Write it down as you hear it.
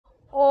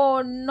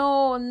Oh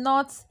no,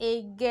 not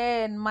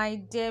again, my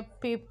dear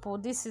people.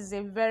 This is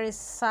a very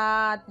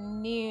sad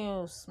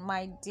news,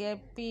 my dear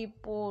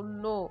people.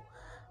 No,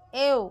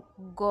 oh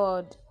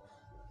God.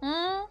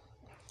 Hmm.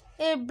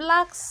 A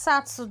black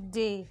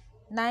Saturday,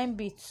 9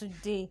 be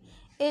today.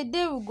 A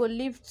day we go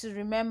live to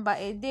remember,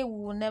 a day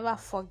we will never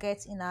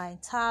forget in our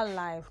entire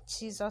life.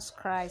 Jesus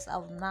Christ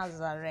of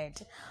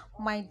Nazareth.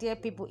 My dear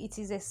people, it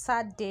is a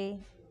sad day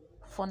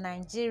for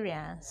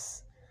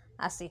Nigerians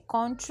as a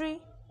country,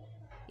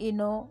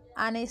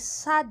 and a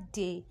sad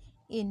day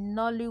in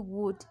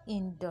Nollywood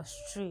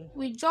industry.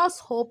 We just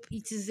hope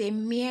it is a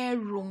mere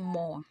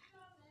rumor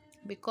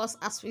because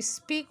as we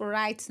speak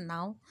right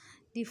now,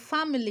 the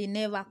family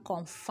never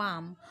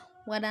confirm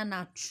whether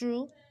na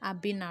true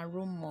abi na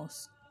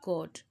rumors.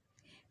 God.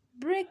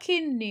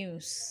 Breaking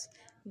news.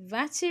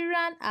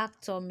 Veteran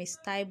actor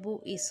Mr.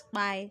 Ibu is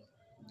by.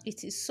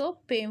 It is so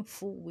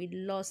painful we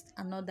lost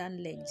another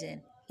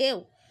legend.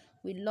 Ew,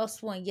 we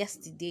lost one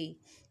yesterday.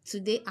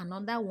 Today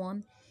another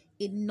one.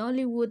 In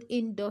Nollywood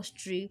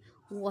industry,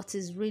 what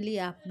is really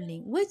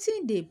happening?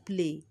 Wetin dey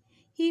play?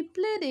 He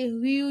played a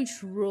huge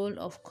role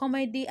of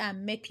comedy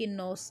and making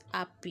us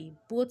happy,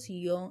 both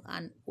young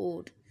and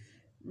old.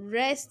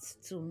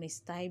 Rest to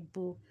Mr.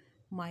 Ibu,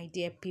 my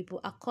dear people.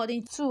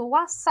 According to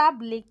WhatsApp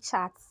leak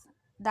chats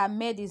that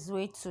made its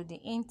way to the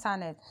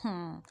internet,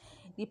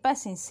 the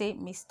person say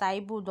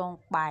Mr. Ibu don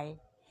kpai.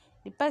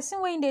 The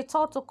person when they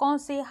talk to come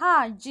say,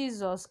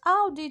 Jesus,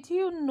 how did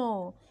you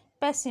know?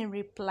 Person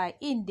reply,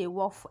 in the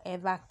work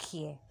forever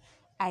care.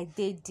 I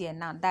did there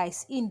now. That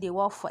is in the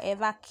work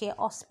forever care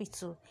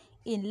hospital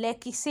in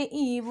Lekki. Say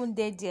he even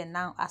dey there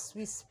now as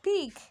we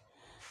speak.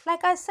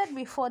 Like I said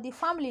before, the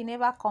family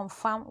never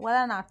confirm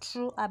whether na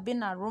true or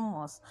been a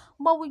rumors,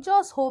 but we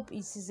just hope it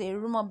is a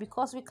rumor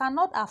because we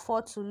cannot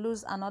afford to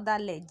lose another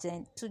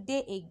legend.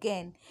 Today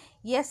again,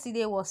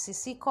 yesterday was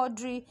Sisi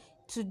Quadri,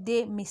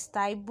 today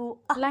Mr. Ibu.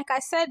 Like I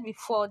said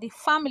before, the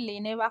family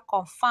never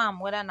confirm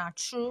whether na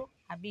true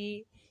or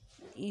be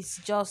is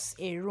just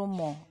a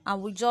rumor,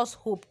 and we just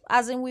hope,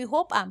 as in we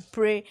hope and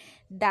pray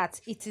that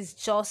it is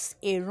just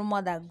a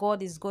rumor that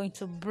God is going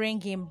to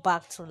bring him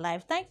back to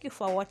life. Thank you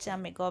for watching,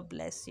 and may God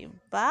bless you.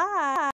 Bye.